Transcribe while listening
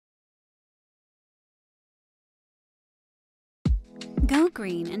Go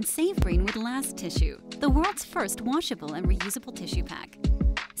green and save green with Last Tissue, the world's first washable and reusable tissue pack.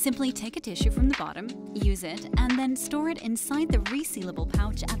 Simply take a tissue from the bottom, use it, and then store it inside the resealable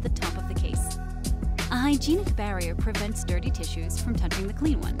pouch at the top of the case. A hygienic barrier prevents dirty tissues from touching the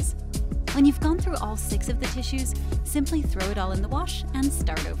clean ones. When you've gone through all 6 of the tissues, simply throw it all in the wash and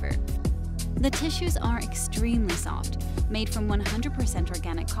start over. The tissues are extremely soft, made from 100%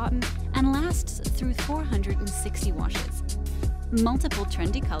 organic cotton, and lasts through 460 washes. Multiple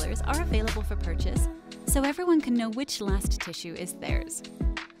trendy colors are available for purchase, so everyone can know which Last Tissue is theirs.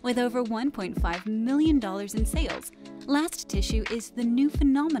 With over $1.5 million in sales, Last Tissue is the new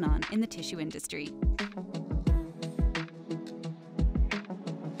phenomenon in the tissue industry.